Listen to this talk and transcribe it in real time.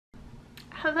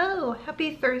Hello,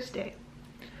 happy Thursday.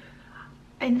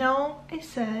 I know I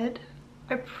said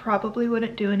I probably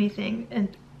wouldn't do anything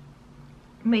and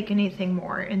make anything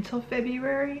more until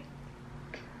February.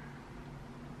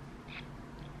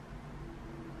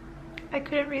 I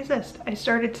couldn't resist. I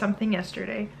started something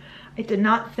yesterday. I did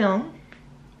not film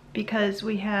because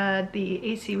we had the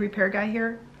AC repair guy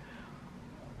here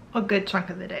a good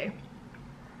chunk of the day.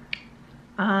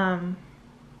 So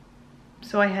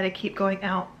I had to keep going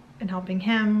out and helping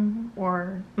him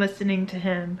or listening to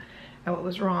him and what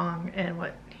was wrong and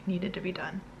what needed to be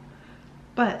done.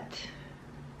 But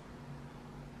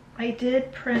I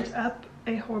did print up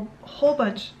a whole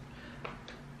bunch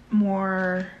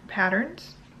more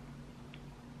patterns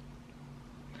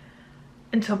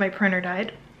until my printer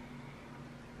died.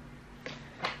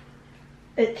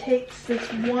 It takes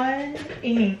this one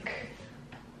ink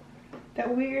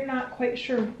that we're not quite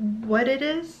sure what it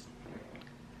is.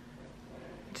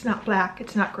 It's not black,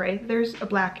 it's not gray. There's a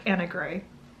black and a gray.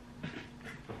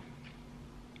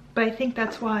 But I think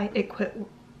that's why it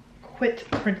quit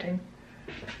printing.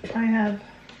 I have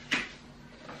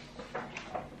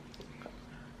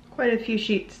quite a few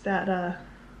sheets that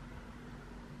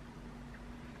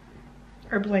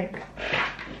are blank.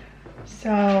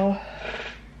 So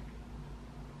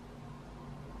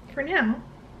for now,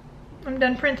 I'm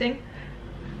done printing.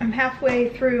 I'm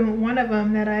halfway through one of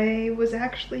them that I was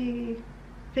actually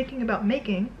thinking about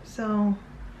making, so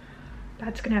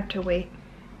that's gonna have to wait.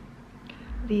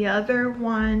 The other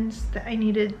ones that I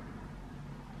needed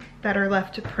that are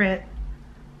left to print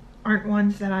aren't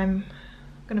ones that I'm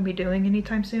gonna be doing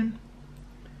anytime soon.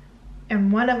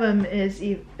 And one of them is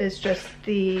just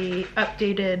the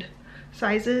updated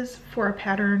sizes for a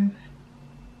pattern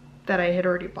that I had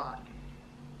already bought.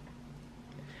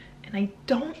 And I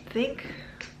don't think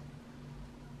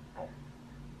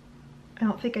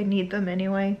I need them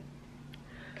anyway.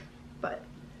 But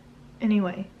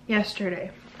anyway,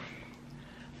 yesterday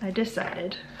I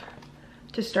decided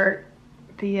to start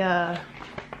the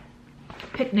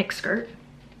picnic skirt.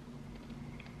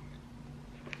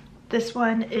 This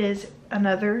one is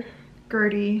another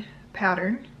Gertie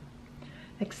pattern,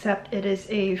 except it is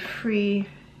a free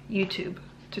YouTube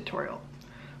tutorial.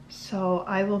 So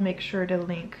I will make sure to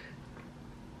link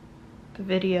the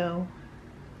video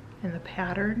and the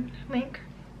pattern link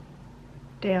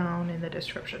down in the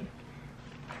description.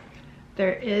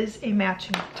 There is a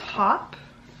matching top,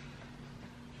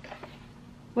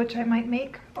 which I might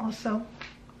make also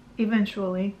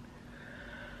eventually.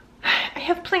 I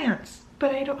have plans,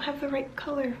 but I don't have the right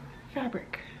color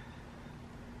fabric.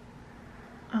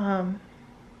 But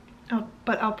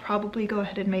I'll probably go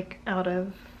ahead and make out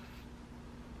of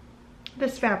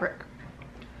this fabric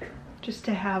just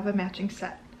to have a matching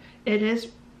set.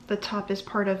 The top is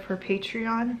part of her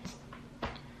Patreon,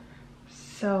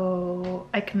 so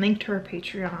I can link to her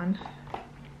Patreon,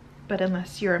 but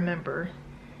unless you're a member,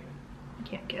 you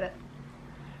can't get it.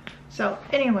 So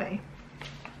anyway,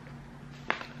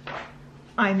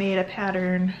 I made a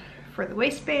pattern for the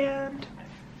waistband.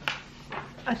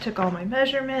 I took all my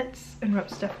measurements and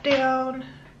wrote stuff down,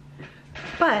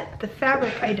 but the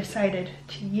fabric I decided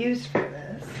to use for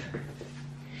this,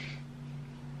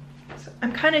 so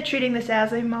I'm kind of treating this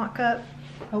as a mock-up,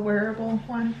 a wearable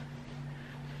one.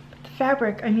 But the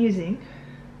fabric I'm using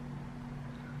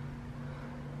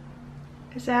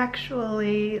is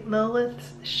actually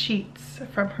Lilith's sheets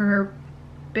from her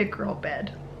big girl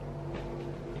bed.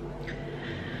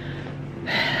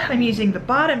 I'm using the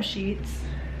bottom sheets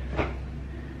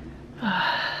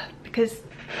because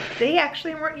they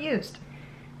actually weren't used.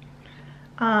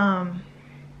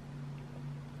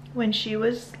 When she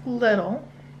was little,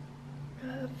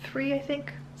 3 I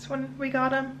think is when we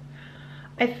got them,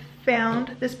 I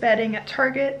found this bedding at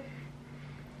Target.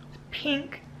 It's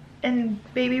pink and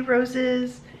baby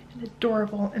roses and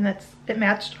adorable, and it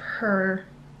matched her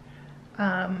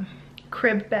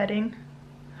crib bedding,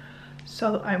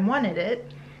 so I wanted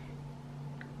it,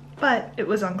 but it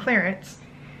was on clearance,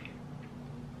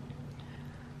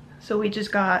 so we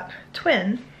just got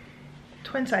twin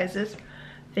sizes,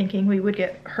 thinking we would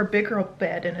get her big girl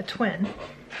bed in a twin.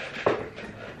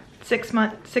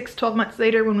 12 months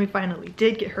later, when we finally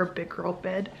did get her big girl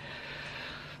bed,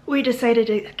 we decided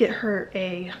to get her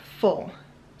a full.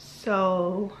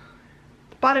 So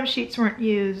the bottom sheets weren't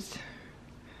used.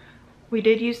 We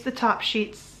did use the top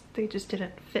sheets. They just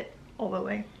didn't fit all the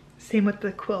way. Same with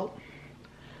the quilt,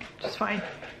 which is fine.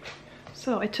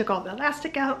 So I took all the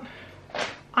elastic out,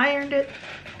 ironed it,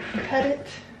 and cut it,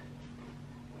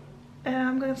 and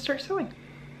I'm gonna start sewing.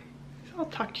 So I'll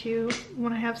talk to you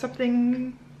when I have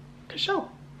something to show.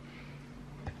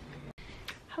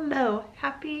 Hello,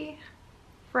 happy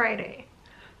Friday.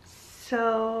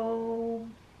 So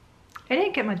I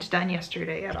didn't get much done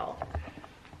yesterday at all.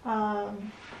 I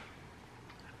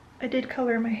did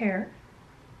color my hair,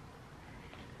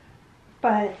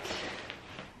 but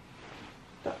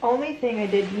the only thing I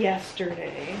did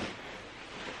yesterday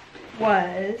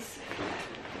was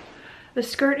the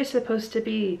skirt is supposed to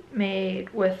be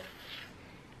made with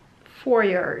 4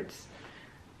 yards,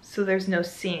 so there's no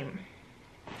seam.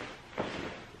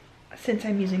 Since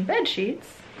I'm using bed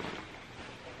sheets,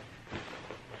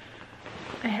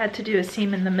 I had to do a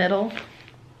seam in the middle.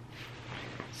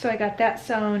 So I got that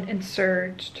sewn and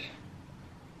serged,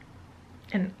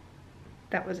 and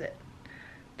that was it.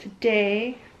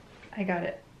 Today, I got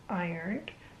it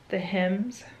ironed. The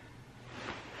hem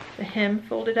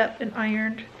folded up and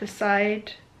ironed. The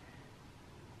side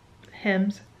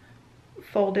hems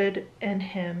folded and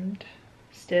hemmed,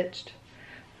 stitched.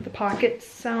 The pockets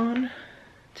sewn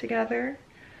together.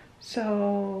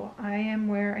 So I am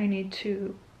where I need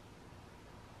to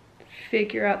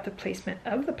figure out the placement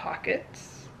of the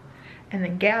pockets and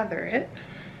then gather it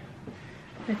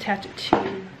and attach it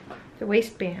to the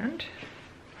waistband.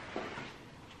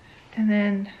 And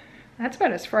then that's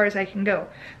about as far as I can go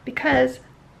because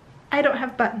I don't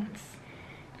have buttons.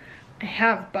 I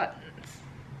have buttons,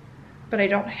 but I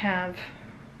don't have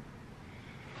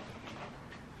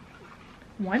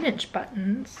 1-inch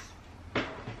buttons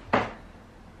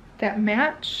that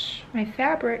match my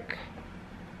fabric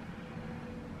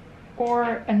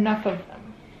or enough of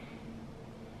them.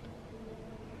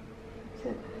 Does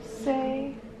it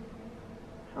say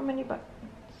how many buttons?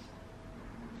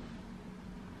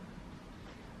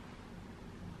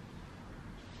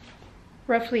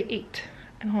 Roughly 8.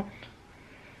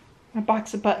 My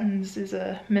box of buttons is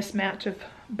a mismatch of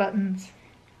buttons.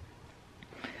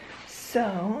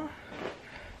 So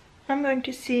I'm going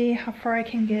to see how far I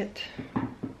can get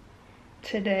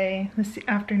today, this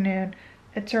afternoon.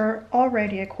 It's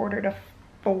already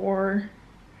 3:45.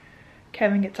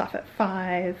 Kevin gets off at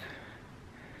 5.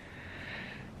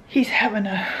 He's having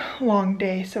a long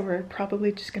day, so we're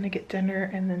probably just gonna get dinner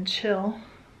and then chill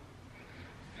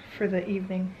for the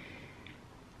evening.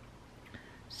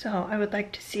 So I would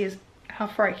like to see how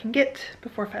far I can get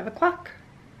before 5 o'clock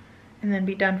and then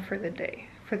be done for the day,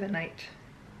 for the night.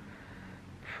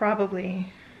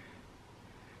 Probably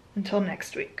until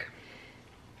next week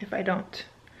if I don't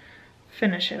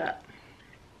finish it up.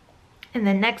 And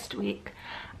then next week,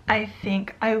 I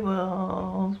think I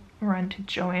will run to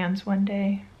Joann's one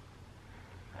day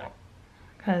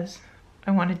because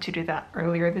I wanted to do that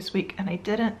earlier this week and I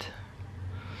didn't.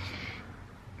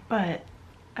 But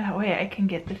that way I can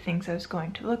get the things I was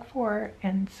going to look for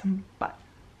and some buttons.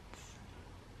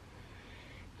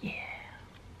 Yeah,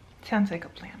 sounds like a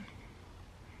plan.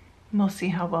 We'll see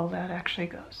how well that actually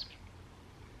goes.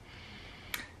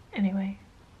 Anyway,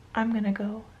 I'm gonna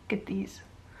go get these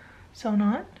sewn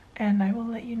on and I will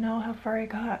let you know how far I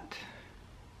got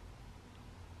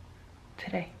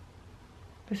today,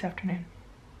 this afternoon,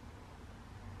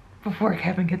 before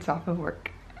Kevin gets off of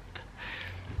work.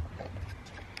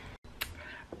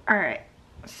 All right,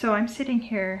 so I'm sitting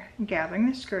here gathering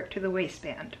the skirt to the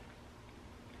waistband.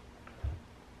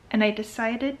 And I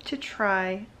decided to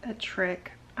try a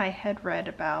trick I had read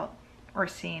about or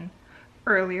seen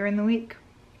earlier in the week.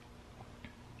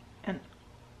 And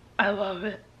I love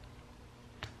it.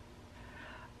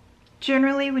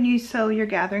 Generally, when you sew your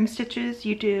gathering stitches,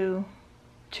 you do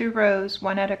 2 rows,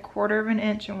 one at 1/4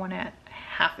 inch and one at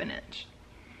 1/2 inch.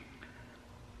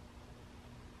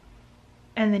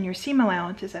 And then your seam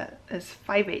allowance is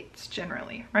 5/8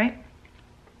 generally, right?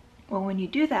 Well, when you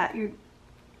do that,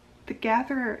 the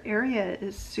gather area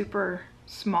is super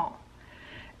small.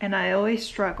 And I always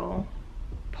struggle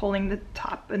pulling the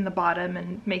top and the bottom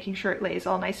and making sure it lays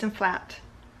all nice and flat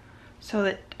so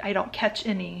that I don't catch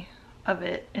any of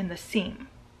it in the seam.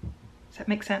 Does that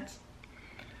make sense?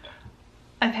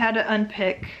 I've had to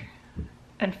unpick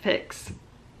and fix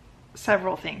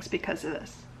several things because of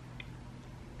this.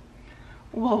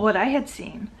 Well, what I had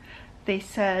seen, they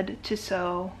said to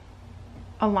sew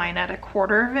a line at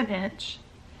 1/4 inch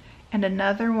and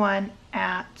another one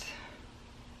at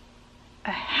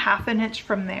 1/2 inch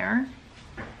from there.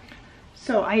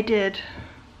 So I did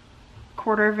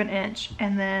 1/4 inch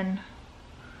and then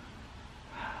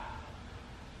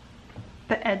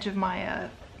the edge of my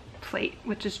plate,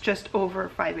 which is just over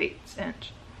 5/8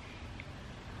 inch.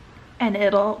 And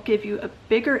it'll give you a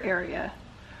bigger area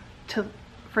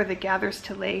for the gathers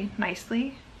to lay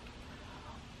nicely.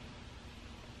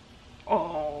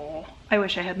 Oh, I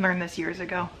wish I had learned this years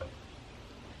ago.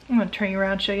 I'm gonna turn you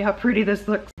around and show you how pretty this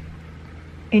looks.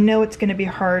 I know it's gonna be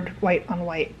hard white on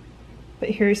white, But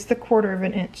here's the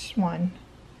 1/4 inch one,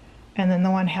 and then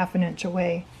the one 1/2 inch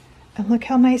away. And look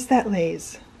how nice that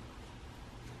lays.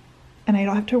 And I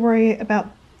don't have to worry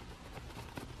about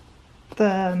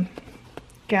the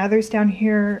gathers down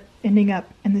here ending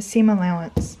up in the seam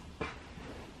allowance. Oh,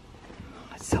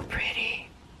 it's so pretty.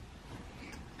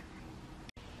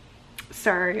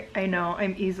 Sorry, I know,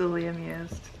 I'm easily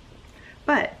amused.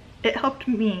 But it helped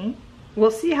me. We'll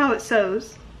see how it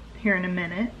sews here in a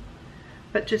minute,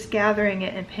 but just gathering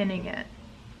it and pinning it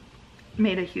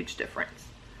made a huge difference.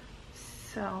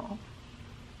 So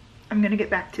I'm gonna get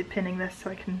back to pinning this so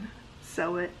I can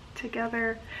sew it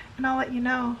together, and I'll let you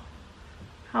know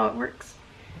how it works.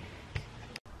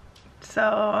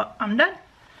 So I'm done.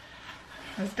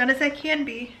 As done as I can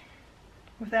be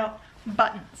without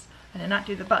buttons. I did not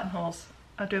do the buttonholes.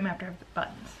 I'll do them after I have the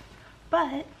buttons.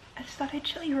 But I just thought I'd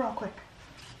show you real quick.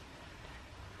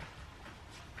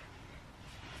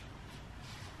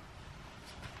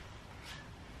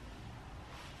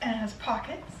 And it has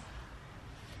pockets.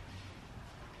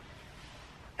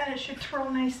 And it should twirl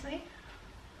nicely.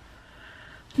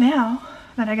 Now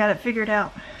that I got it figured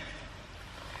out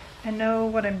and know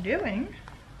what I'm doing,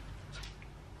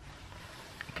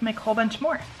 I can make a whole bunch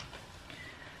more.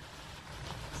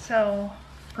 So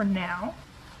for now,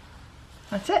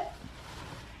 that's it.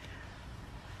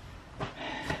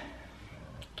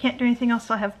 Can't do anything else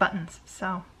till I have buttons,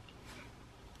 so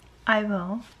I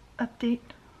will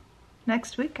update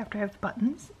next week after I have the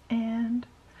buttons and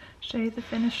show you the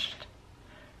finished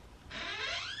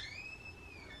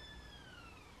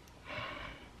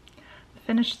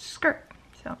skirt.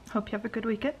 So hope you have a good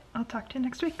weekend. I'll talk to you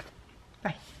next week.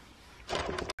 Bye.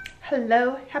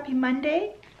 Hello, happy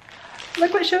Monday.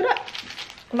 Look what showed up.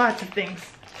 Lots of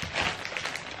things.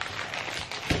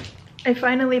 I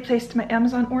finally placed my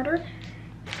Amazon order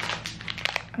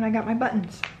and I got my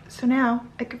buttons. So now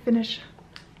I can finish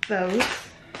those,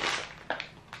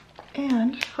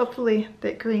 and hopefully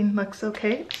that green looks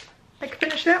okay. I can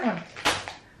finish that one.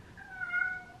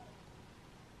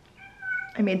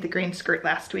 I made the green skirt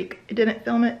last week. I didn't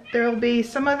film it. There will be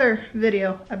some other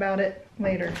video about it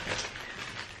later.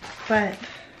 But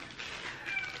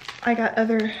I got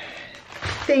other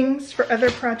things for other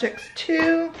projects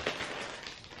too.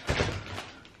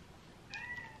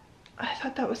 I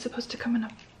thought that was supposed to come in a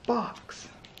box.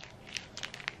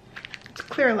 It's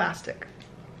clear elastic.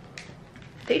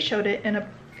 They showed it in a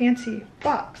fancy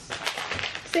box.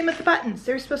 Same with the buttons.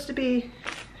 They're supposed to be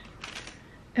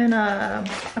in a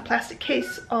plastic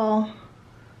case, all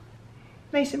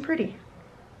nice and pretty,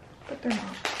 but they're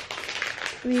not.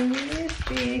 Please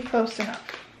be close enough.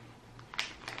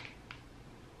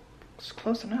 It's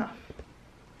close enough.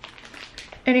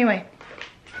 Anyway,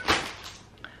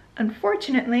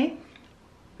 unfortunately,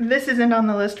 this isn't on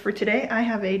the list for today. I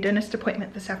have a dentist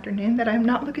appointment this afternoon that I'm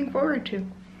not looking forward to.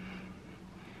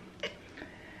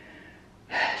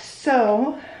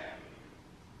 So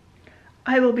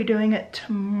I will be doing it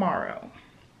tomorrow,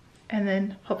 and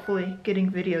then hopefully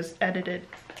getting videos edited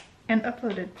and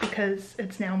uploaded, because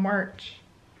it's now March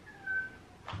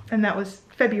and that was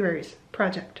February's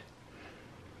project.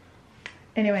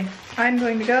 Anyway, I'm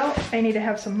going to go. I need to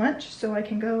have some lunch so I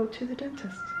can go to the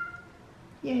dentist.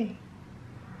 Yay.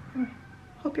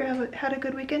 Hope you had a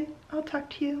good weekend. I'll talk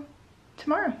to you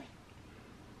tomorrow.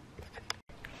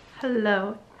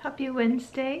 Hello, happy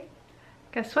Wednesday.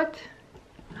 Guess what?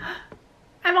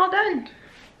 I'm all done.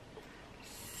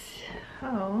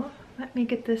 So let me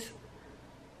get this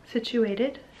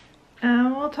situated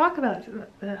and we'll talk about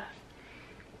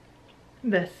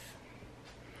this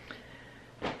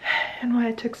and why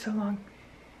it took so long.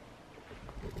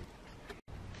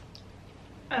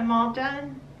 I'm all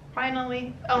done.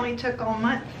 Finally, only took all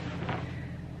month.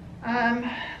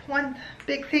 One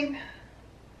big thing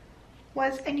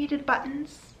was I needed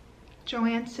buttons.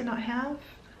 Joann's did not have.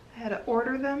 I had to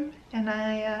order them, and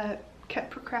I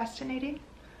kept procrastinating.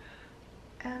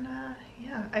 And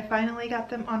yeah, I finally got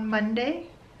them on Monday.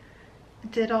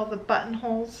 Did all the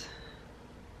buttonholes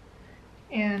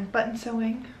and button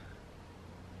sewing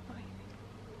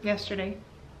yesterday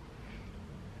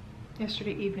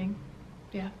evening.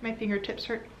 Yeah, my fingertips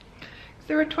hurt.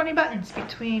 There were 20 buttons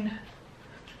between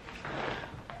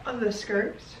the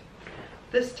skirts,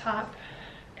 this top,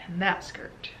 and that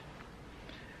skirt.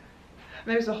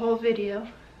 There's a whole video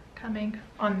coming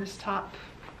on this top.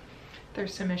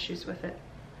 There's some issues with it.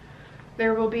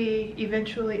 There will be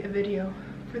eventually a video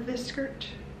for this skirt,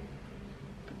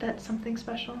 but that's something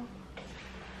special.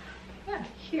 Yeah,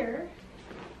 here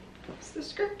is the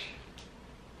skirt.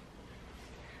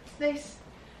 Nice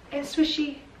and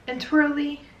swishy and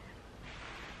twirly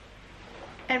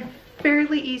and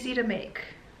fairly easy to make.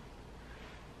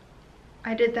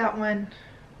 I did that one.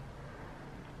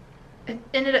 It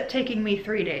ended up taking me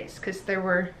 3 days because there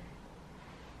were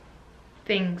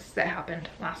things that happened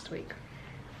last week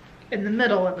in the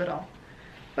middle of it all.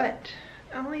 But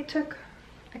it only took,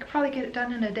 I could probably get it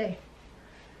done in a day.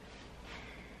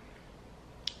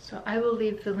 So I will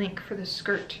leave the link for the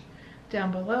skirt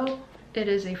down below. It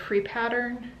is a free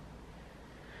pattern.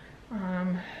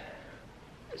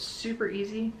 Super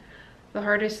easy. The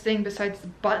hardest thing besides the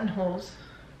buttonholes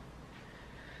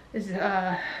is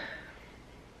yeah,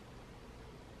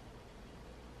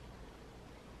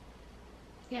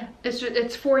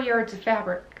 it's 4 yards of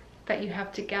fabric that you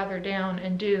have to gather down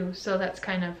and do, so that's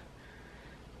kind of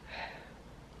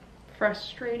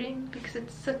frustrating because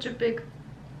it's such a big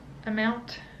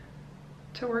amount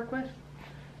to work with.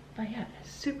 But yeah,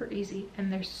 it's super easy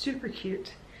and they're super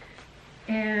cute.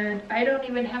 And I don't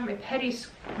even have my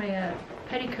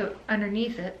petticoat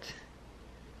underneath it.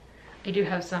 I do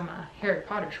have some Harry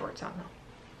Potter shorts on though,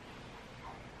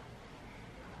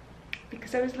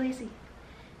 because I was lazy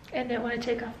and didn't want to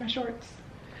take off my shorts.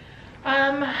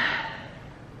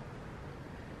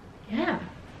 Yeah,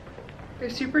 they're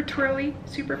super twirly,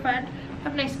 super fun,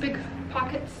 have nice big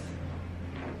pockets,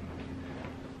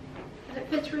 and it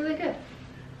fits really good.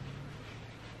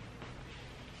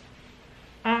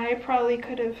 I probably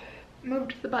could have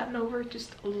moved the button over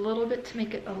just a little bit to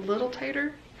make it a little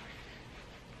tighter,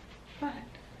 but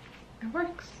it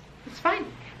works. It's fine.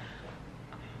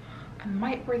 I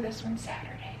might wear this one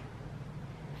Saturday.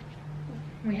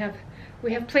 We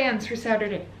have plans for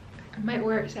Saturday. I might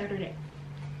wear it Saturday.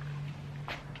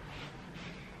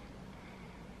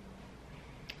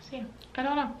 So yeah, I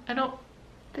don't know. I don't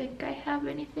think I have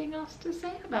anything else to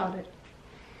say about it.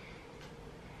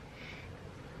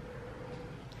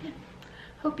 Yeah.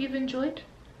 Hope you've enjoyed.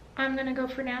 I'm gonna go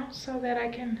for now so that I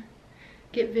can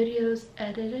get videos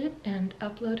edited and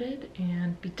uploaded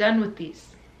and be done with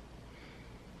these.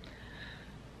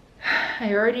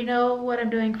 I already know what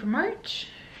I'm doing for March,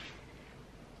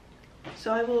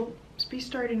 so I will be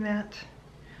starting that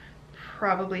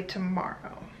probably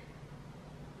tomorrow.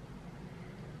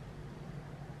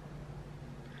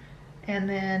 And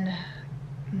then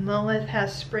Lilith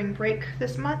has spring break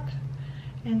this month,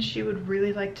 and she would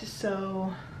really like to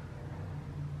sew,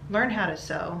 learn how to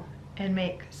sew, and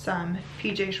make some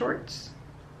PJ shorts.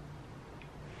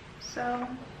 So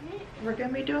we're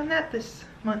gonna be doing that this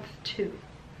month too.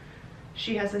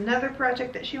 She has another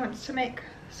project that she wants to make,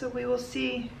 so we will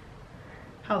see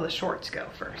how the shorts go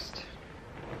first.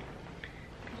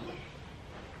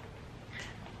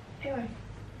 Anyway,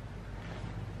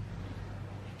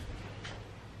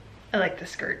 I like the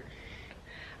skirt.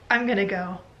 I'm gonna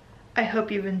go. I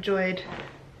hope you've enjoyed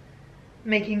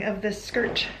making of this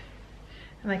skirt.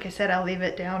 And like I said, I'll leave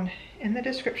it down in the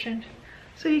description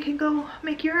so you can go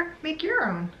make your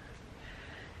own.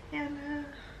 And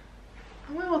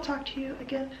we will talk to you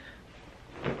again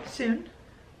soon,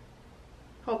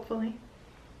 hopefully.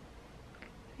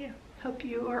 Yeah, hope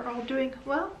you are all doing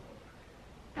well.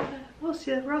 And we'll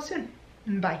see you real soon.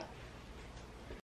 Bye.